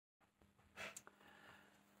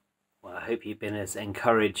I hope you've been as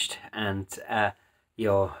encouraged and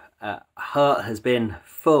your heart has been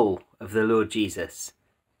full of the Lord Jesus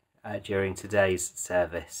during today's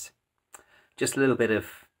service. Just a little bit of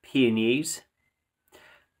Pew news.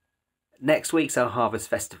 Next week's our Harvest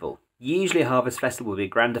Festival. Usually a Harvest Festival would be a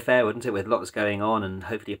grand affair, wouldn't it, with lots going on and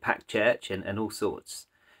hopefully a packed church and all sorts.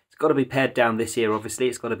 It's got to be pared down this year, obviously.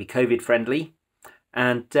 It's got to be COVID friendly,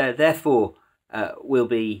 and therefore we'll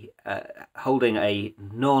be holding a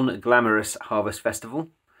non-glamorous Harvest Festival,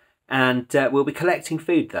 and we'll be collecting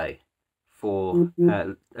food though for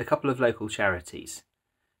a couple of local charities.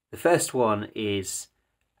 The first one is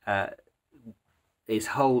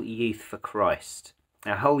Whole Youth for Christ.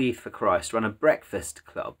 Now, Whole Youth for Christ run a breakfast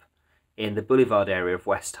club in the Boulevard area of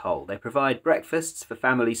West Hull. They provide breakfasts for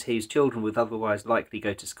families whose children would otherwise likely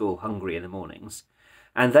go to school hungry in the mornings,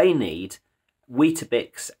 and they need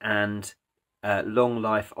Weetabix and long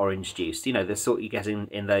life orange juice. You know, the sort you get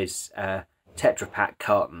in those Tetra Pak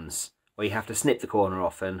cartons where you have to snip the corner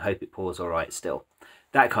off and hope it pours all right still.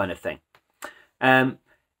 That kind of thing.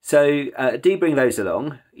 So do bring those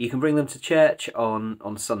along. You can bring them to church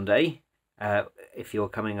on Sunday if you're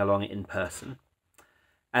coming along in person.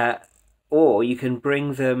 Or you can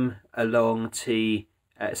bring them along to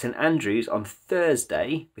St Andrew's on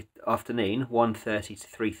Thursday afternoon, 1:30 to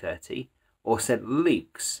 3:30, or St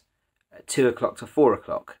Luke's 2 o'clock to 4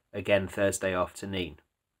 o'clock, again Thursday afternoon.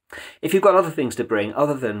 If you've got other things to bring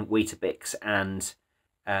other than Weetabix and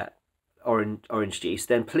orange juice,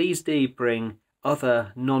 then please do bring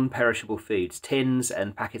other non-perishable foods, tins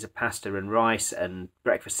and packets of pasta and rice and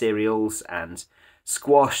breakfast cereals and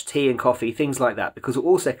squash, tea and coffee, things like that, because we're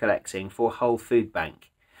also collecting for Hull Food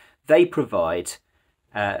Bank. They provide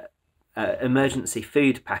emergency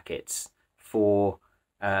food packets for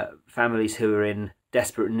families who are in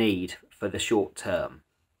desperate need for the short term.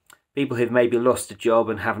 People who've maybe lost a job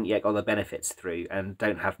and haven't yet got the benefits through and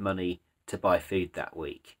don't have money to buy food that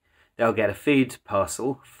week. They'll get a food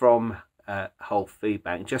parcel from Hull Food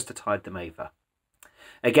Bank just to tide them over.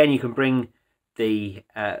 Again, you can bring the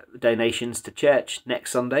donations to church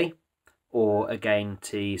next Sunday, or again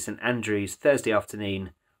to St Andrew's Thursday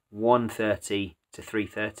afternoon, 1:30 to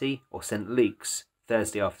 3:30, or St Luke's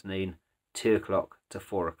Thursday afternoon, 2 o'clock to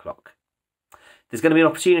 4 o'clock. There's going to be an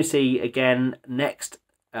opportunity again next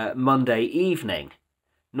Monday evening,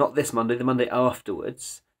 not this Monday, the Monday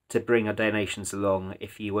afterwards, to bring our donations along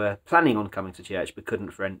if you were planning on coming to church but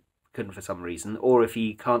couldn't for some reason, or if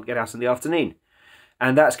you can't get out in the afternoon.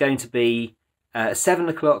 And that's going to be 7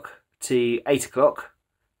 o'clock to 8 o'clock,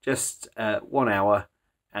 just 1 hour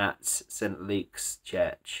at St Luke's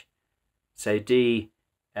Church. So do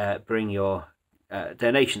bring your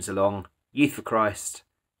donations along. Youth for Christ,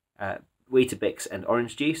 Weetabix and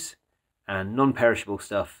orange juice, and non-perishable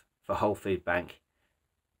stuff for Hull Food Bank.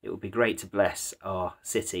 It would be great to bless our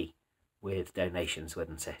city with donations,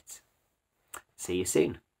 wouldn't it? See you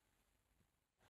soon.